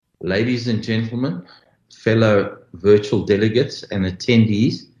Ladies and gentlemen, fellow virtual delegates and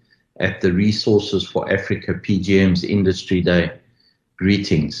attendees at the Resources for Africa PGMs Industry Day,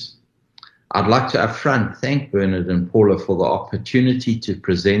 greetings. I'd like to upfront thank Bernard and Paula for the opportunity to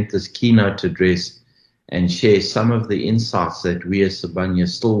present this keynote address and share some of the insights that we as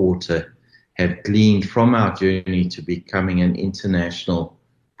Sibanye-Stillwater have gleaned from our journey to becoming an international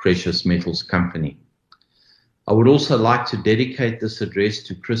precious metals company. I would also like to dedicate this address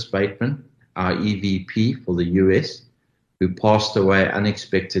to Chris Bateman, our EVP for the US, who passed away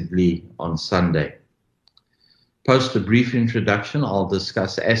unexpectedly on Sunday. Post a brief introduction, I'll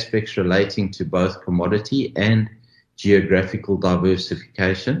discuss aspects relating to both commodity and geographical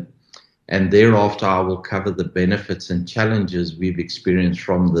diversification, and thereafter I will cover the benefits and challenges we've experienced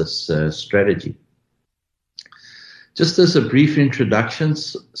from this strategy. Just as a brief introduction,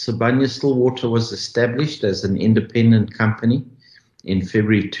 Sibanye-Stillwater was established as an independent company in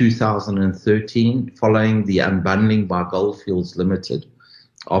February 2013 following the unbundling by Goldfields Limited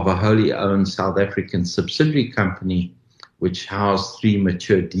of a wholly owned South African subsidiary company which housed three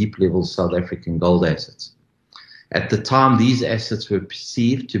mature deep-level South African gold assets. At the time, these assets were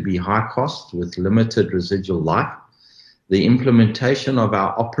perceived to be high cost with limited residual life. The implementation of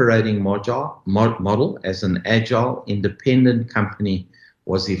our operating model as an agile, independent company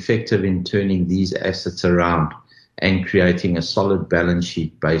was effective in turning these assets around and creating a solid balance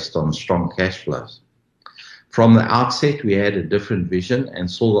sheet based on strong cash flows. From the outset, we had a different vision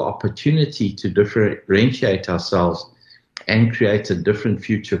and saw the opportunity to differentiate ourselves and create a different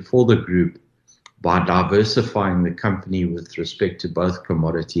future for the group by diversifying the company with respect to both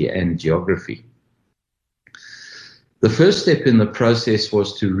commodity and geography. The first step in the process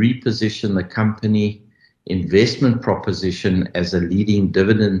was to reposition the company investment proposition as a leading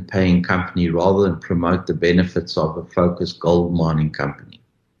dividend-paying company rather than promote the benefits of a focused gold mining company.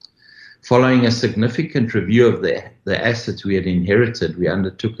 Following a significant review of the assets we had inherited, we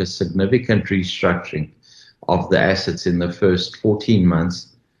undertook a significant restructuring of the assets in the first 14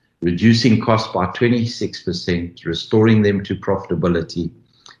 months, reducing costs by 26%, restoring them to profitability,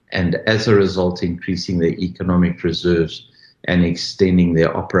 and as a result, increasing their economic reserves and extending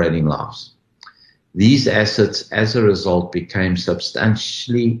their operating lives. These assets, as a result, became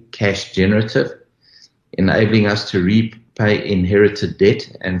substantially cash generative, enabling us to repay inherited debt,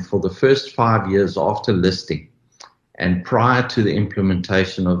 and for the first 5 years after listing and prior to the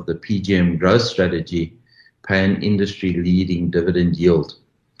implementation of the PGM growth strategy, pay an industry-leading dividend yield,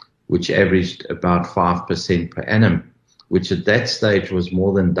 which averaged about 5% per annum, which at that stage was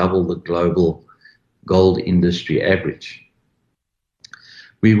more than double the global gold industry average.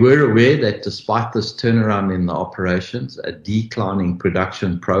 We were aware that despite this turnaround in the operations, a declining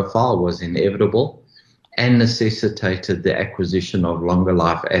production profile was inevitable and necessitated the acquisition of longer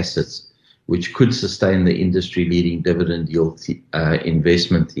life assets, which could sustain the industry-leading dividend yield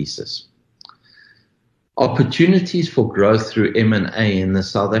investment thesis. Opportunities for growth through M&A in the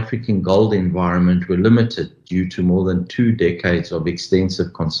South African gold environment were limited due to more than 2 decades of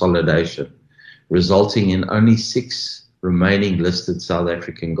extensive consolidation, resulting in only 6 remaining listed South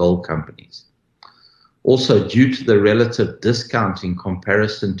African gold companies. Also, due to the relative discount in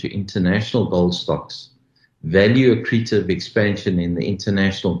comparison to international gold stocks, value accretive expansion in the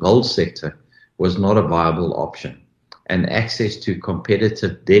international gold sector was not a viable option, and access to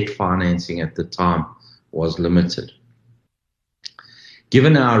competitive debt financing at the time was limited.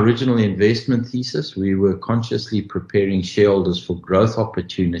 Given our original investment thesis, we were consciously preparing shareholders for growth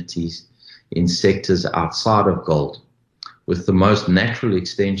opportunities in sectors outside of gold, with the most natural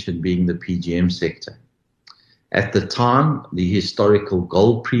extension being the PGM sector. At the time, the historical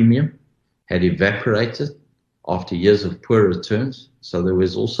gold premium had evaporated after years of poor returns, so there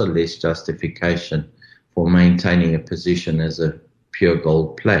was also less justification for maintaining a position as a pure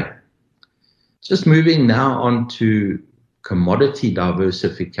gold play. Just moving now on to commodity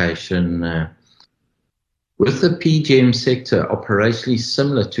diversification. With the PGM sector operationally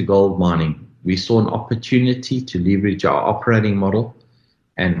similar to gold mining, we saw an opportunity to leverage our operating model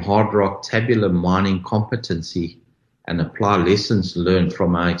and hard rock tabular mining competency and apply lessons learned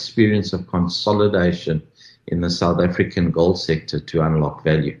from our experience of consolidation in the South African gold sector to unlock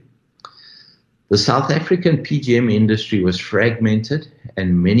value. The South African PGM industry was fragmented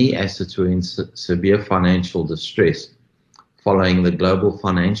and many assets were in severe financial distress following the global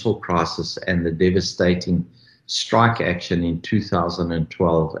financial crisis and the devastating strike action in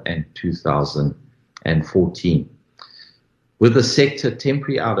 2012 and 2014. With the sector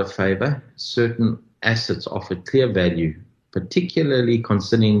temporarily out of favor, certain assets offered clear value, particularly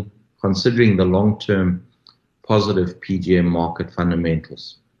considering the long-term positive PGM market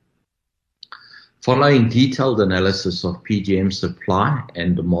fundamentals. Following detailed analysis of PGM supply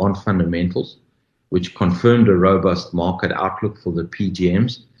and demand fundamentals, which confirmed a robust market outlook for the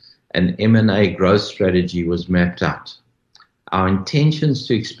PGMs, an M&A growth strategy was mapped out. Our intentions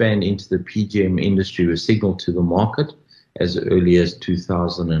to expand into the PGM industry were signaled to the market as early as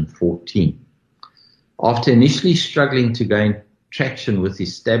 2014. After initially struggling to gain traction with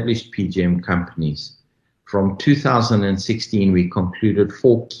established PGM companies, from 2016 we concluded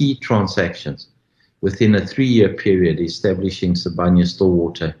 4 key transactions within a 3-year period, establishing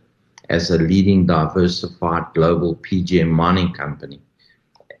Sibanye-Stillwater as a leading diversified global PGM mining company,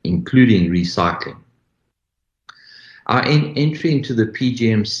 including recycling. Our entry into the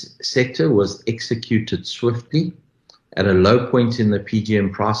PGM sector was executed swiftly at a low point in the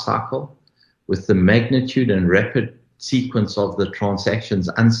PGM price cycle, with the magnitude and rapid sequence of the transactions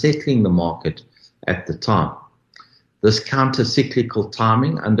unsettling the market at the time. This counter-cyclical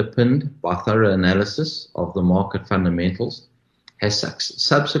timing, underpinned by thorough analysis of the market fundamentals, has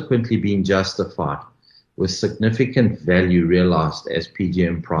subsequently been justified, with significant value realized as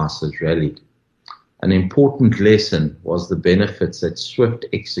PGM prices rallied. An important lesson was the benefits that swift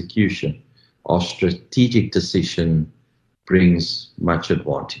execution of strategic decision brings much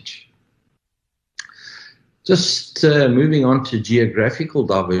advantage. Just moving on to geographical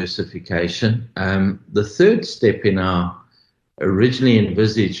diversification, the third step in our originally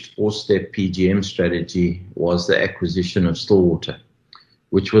envisaged 4-step PGM strategy was the acquisition of Stillwater,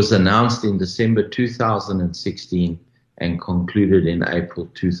 which was announced in December 2016 and concluded in April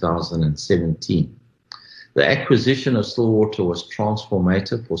 2017. The acquisition of Stillwater was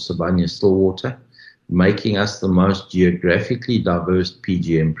transformative for Sibanye-Stillwater, making us the most geographically diverse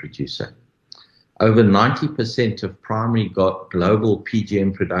PGM producer. Over 90% of primary global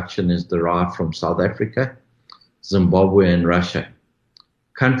PGM production is derived from South Africa, Zimbabwe and Russia,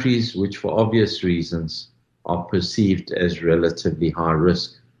 countries which for obvious reasons are perceived as relatively high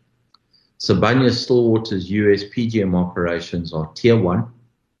risk. Sibanye-Stillwater's US PGM operations are Tier 1,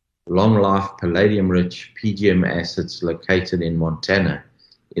 long-life palladium-rich PGM assets located in Montana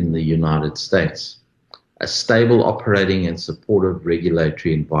in the United States, a stable operating and supportive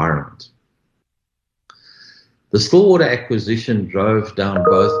regulatory environment. The Stillwater acquisition drove down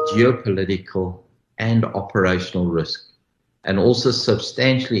both geopolitical and operational risk, and also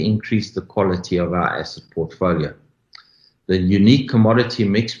substantially increased the quality of our asset portfolio. The unique commodity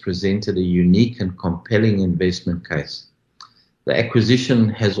mix presented a unique and compelling investment case. The acquisition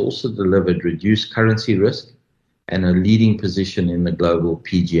has also delivered reduced currency risk and a leading position in the global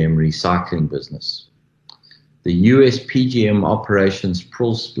PGM recycling business. The US PGM operations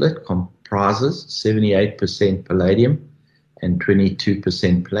pool split comprises 78% palladium and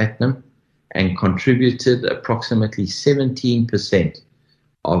 22% platinum, and contributed approximately 17%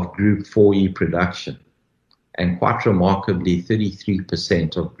 of Group 4E production, and quite remarkably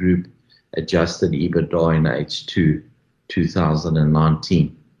 33% of Group adjusted EBITDA in H2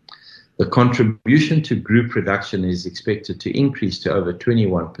 2019. The contribution to Group production is expected to increase to over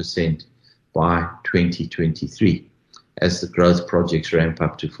 21% by 2023 as the growth projects ramp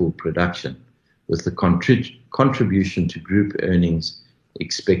up to full production, with the contribution to Group earnings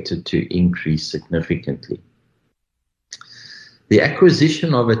expected to increase significantly. The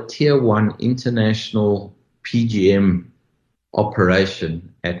acquisition of a Tier 1 international PGM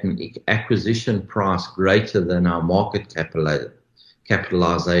operation at an acquisition price greater than our market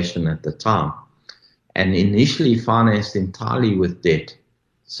capitalization at the time, and initially financed entirely with debt,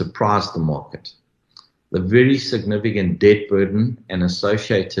 surprised the market. The very significant debt burden and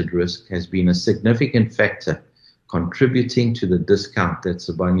associated risk has been a significant factor contributing to the discount that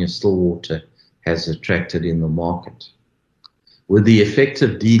Sibanye-Stillwater has attracted in the market. With the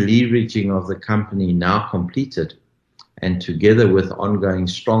effective deleveraging of the company now completed, and together with ongoing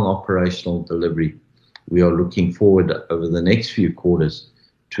strong operational delivery, we are looking forward over the next few quarters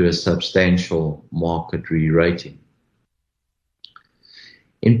to a substantial market re-rating.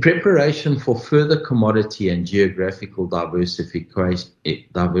 In preparation for further commodity and geographical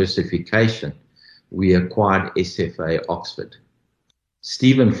diversification, we acquired SFA Oxford.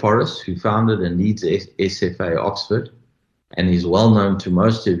 Stephen Forrest, who founded and leads SFA Oxford, and is well known to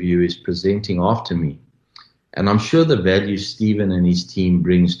most of you, is presenting after me. And I'm sure the value Stephen and his team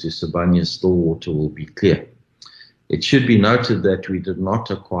brings to Sibanye-Stillwater will be clear. It should be noted that we did not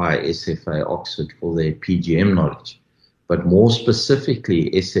acquire SFA Oxford for their PGM knowledge, but more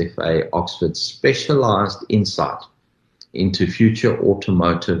specifically SFA Oxford's specialized insight into future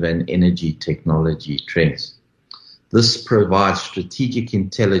automotive and energy technology trends. This provides strategic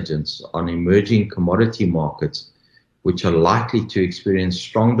intelligence on emerging commodity markets, which are likely to experience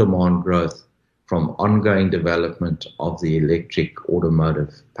strong demand growth from ongoing development of the electric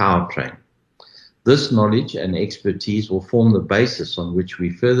automotive powertrain. This knowledge and expertise will form the basis on which we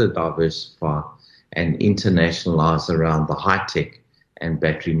further diversify and internationalize around the high-tech and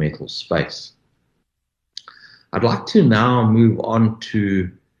battery metal space. I'd like to now move on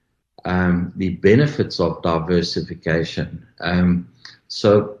to the benefits of diversification.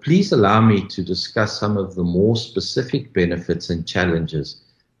 So please allow me to discuss some of the more specific benefits and challenges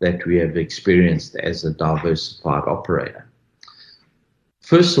that we have experienced as a diversified operator.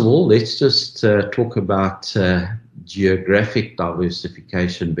 First of all, let's just talk about geographic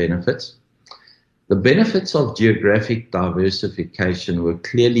diversification benefits. The benefits of geographic diversification were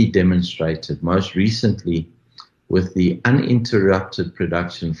clearly demonstrated most recently with the uninterrupted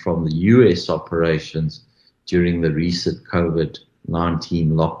production from the US operations during the recent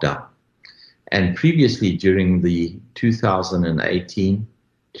COVID-19 lockdown, and previously during the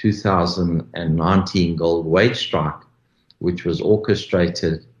 2018-2019 gold wage strike, which was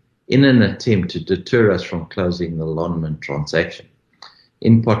orchestrated in an attempt to deter us from closing the Lonmin transaction.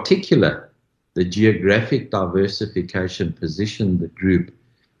 In particular, the geographic diversification positioned the group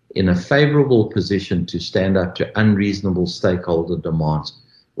in a favorable position to stand up to unreasonable stakeholder demands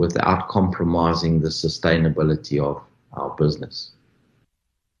without compromising the sustainability of our business.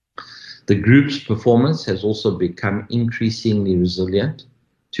 The group's performance has also become increasingly resilient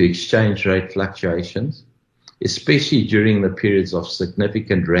to exchange rate fluctuations, especially during the periods of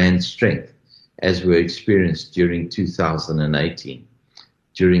significant rand strength, as were experienced during 2018,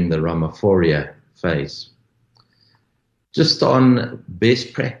 during the Ramaphosa phase. Just on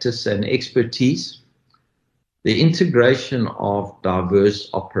best practice and expertise, the integration of diverse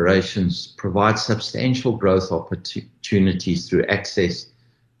operations provides substantial growth opportunities through access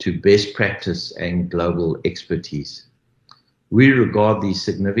to best practice and global expertise. We regard the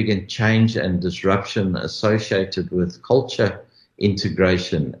significant change and disruption associated with culture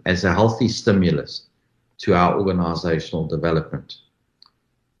integration as a healthy stimulus to our organizational development.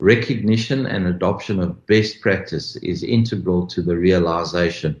 Recognition and adoption of best practice is integral to the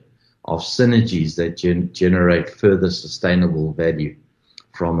realization of synergies that generate further sustainable value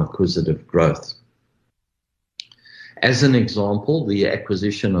from acquisitive growth. As an example, the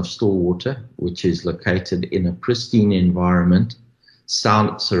acquisition of Stillwater, which is located in a pristine environment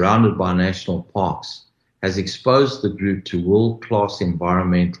surrounded by national parks, has exposed the group to world-class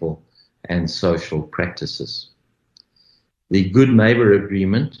environmental and social practices. The Good Neighbor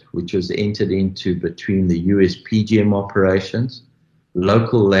Agreement, which was entered into between the US PGM operations,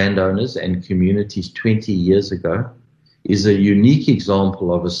 local landowners and communities 20 years ago, is a unique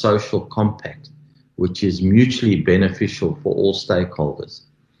example of a social compact which is mutually beneficial for all stakeholders,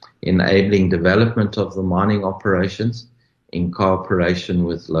 enabling development of the mining operations in cooperation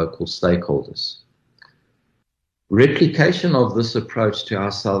with local stakeholders. Replication of this approach to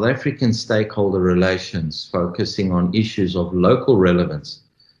our South African stakeholder relations, focusing on issues of local relevance,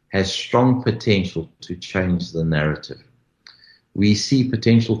 has strong potential to change the narrative. We see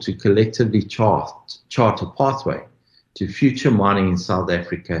potential to collectively chart a pathway to future mining in South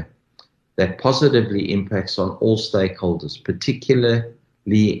Africa that positively impacts on all stakeholders,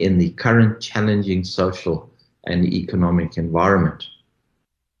 particularly in the current challenging social and economic environment.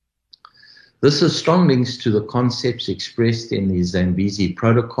 This has strong links to the concepts expressed in the Zambezi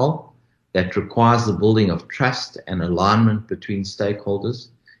Protocol that requires the building of trust and alignment between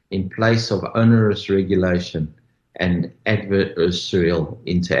stakeholders in place of onerous regulation and adversarial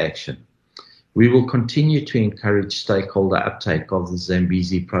interaction. We will continue to encourage stakeholder uptake of the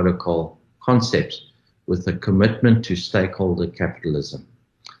Zambezi Protocol concepts with a commitment to stakeholder capitalism.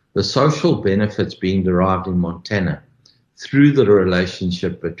 The social benefits being derived in Montana through the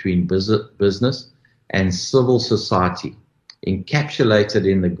relationship between business and civil society, encapsulated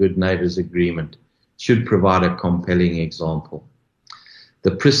in the Good Neighbors Agreement, should provide a compelling example.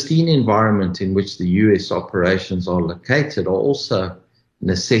 The pristine environment in which the US operations are located also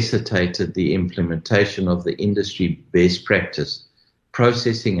necessitated the implementation of the industry best practice,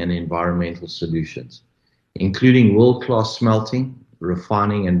 processing and environmental solutions, including world-class smelting,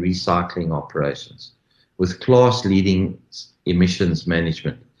 refining and recycling operations, with class-leading emissions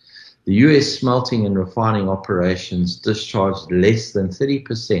management. The US smelting and refining operations discharged less than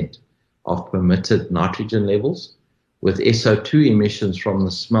 30% of permitted nitrogen levels, with SO2 emissions from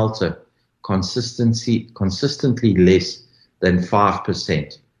the smelter consistently less than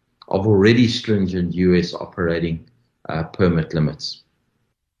 5% of already stringent US operating permit limits.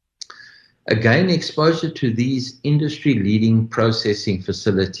 Again, exposure to these industry-leading processing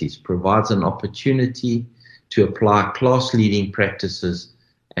facilities provides an opportunity to apply class-leading practices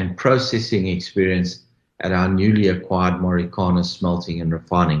and processing experience at our newly acquired Marikana smelting and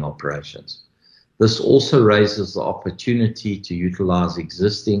refining operations. This also raises the opportunity to utilize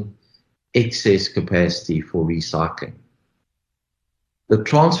existing excess capacity for recycling. The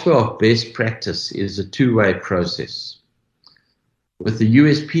transfer of best practice is a two-way process, with the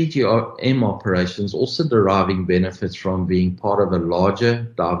US PGM operations also deriving benefits from being part of a larger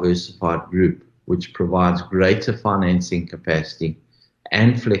diversified group, which provides greater financing capacity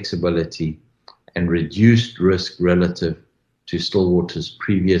and flexibility and reduced risk relative to Stillwater's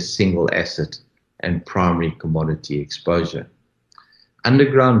previous single asset and primary commodity exposure.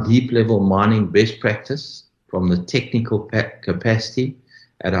 Underground deep level mining best practice from the technical capacity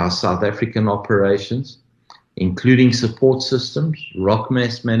at our South African operations, including support systems, rock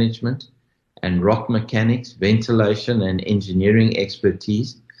mass management, and rock mechanics, ventilation, and engineering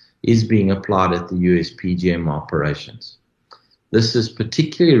expertise, is being applied at the US PGM operations. This is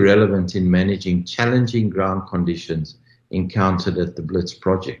particularly relevant in managing challenging ground conditions encountered at the Blitz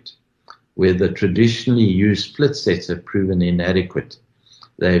project, where the traditionally used split sets have proven inadequate.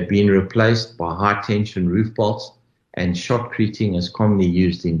 They have been replaced by high-tension roof bolts and shotcreting as commonly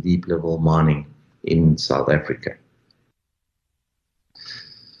used in deep-level mining in South Africa.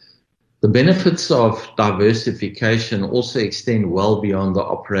 The benefits of diversification also extend well beyond the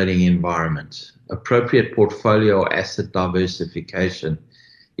operating environment. Appropriate portfolio or asset diversification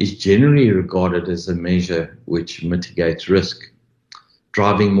is generally regarded as a measure which mitigates risk,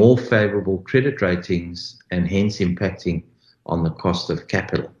 driving more favorable credit ratings and hence impacting on the cost of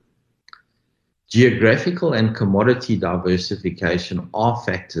capital. Geographical and commodity diversification are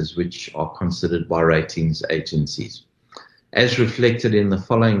factors which are considered by ratings agencies, as reflected in the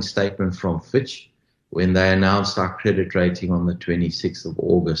following statement from Fitch when they announced our credit rating on the 26th of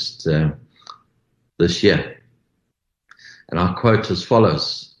August this year. And I quote as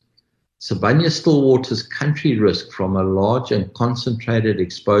follows: Sibanye-Stillwater's country risk from a large and concentrated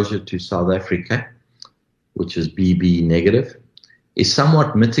exposure to South Africa, which is BB negative, is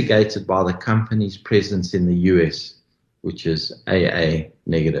somewhat mitigated by the company's presence in the US, which is AA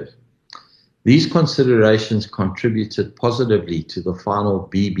negative. These considerations contributed positively to the final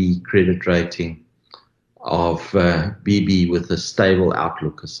BB credit rating of BB with a stable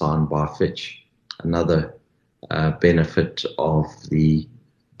outlook assigned by Fitch, another benefit of the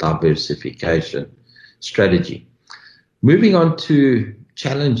diversification strategy. Moving on to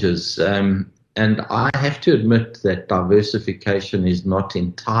challenges, and I have to admit that diversification is not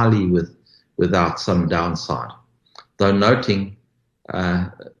entirely without some downside, though noting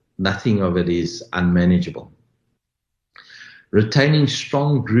nothing of it is unmanageable. Retaining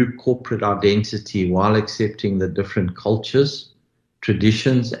strong group corporate identity while accepting the different cultures,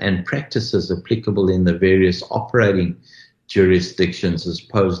 traditions, and practices applicable in the various operating jurisdictions has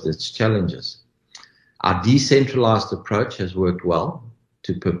posed its challenges. Our decentralized approach has worked well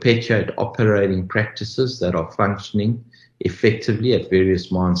to perpetuate operating practices that are functioning effectively at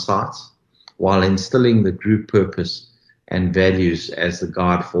various mine sites, while instilling the group purpose and values as the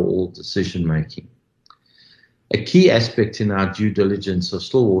guide for all decision making. A key aspect in our due diligence of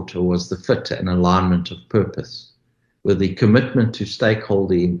Stillwater was the fit and alignment of purpose, with the commitment to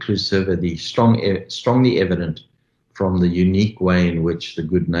stakeholder inclusivity strongly evident from the unique way in which the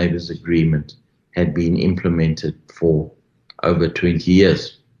Good Neighbours Agreement had been implemented for over 20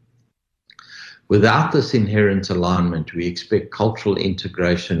 years. Without this inherent alignment, we expect cultural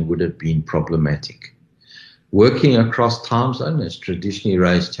integration would have been problematic. Working across time zone has traditionally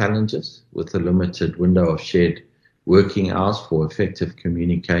raised challenges with a limited window of shared working hours for effective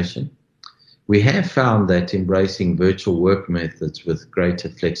communication. We have found that embracing virtual work methods with greater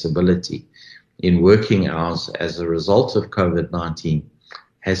flexibility in working hours as a result of COVID-19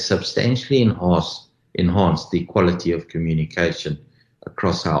 has substantially enhanced the quality of communication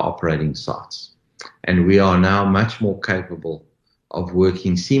across our operating sites. And we are now much more capable of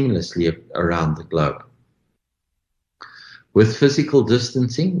working seamlessly around the globe. With physical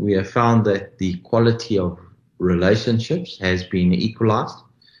distancing, we have found that the quality of relationships has been equalized,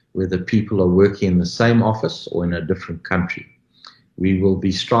 whether people are working in the same office or in a different country. We will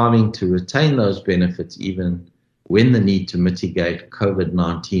be striving to retain those benefits even when the need to mitigate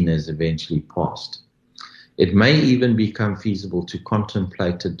COVID-19 has eventually passed. It may even become feasible to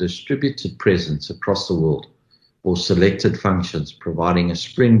contemplate a distributed presence across the world for selected functions, providing a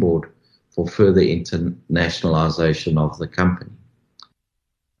springboard for further internationalization of the company.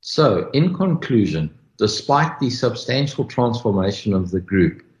 So, in conclusion, despite the substantial transformation of the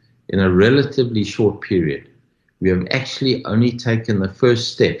group in a relatively short period, we have actually only taken the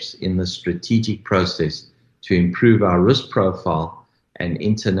first steps in the strategic process to improve our risk profile and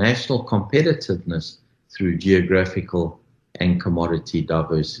international competitiveness through geographical and commodity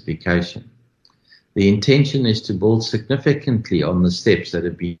diversification. The intention is to build significantly on the steps that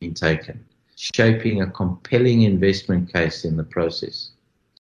have been taken, shaping a compelling investment case in the process.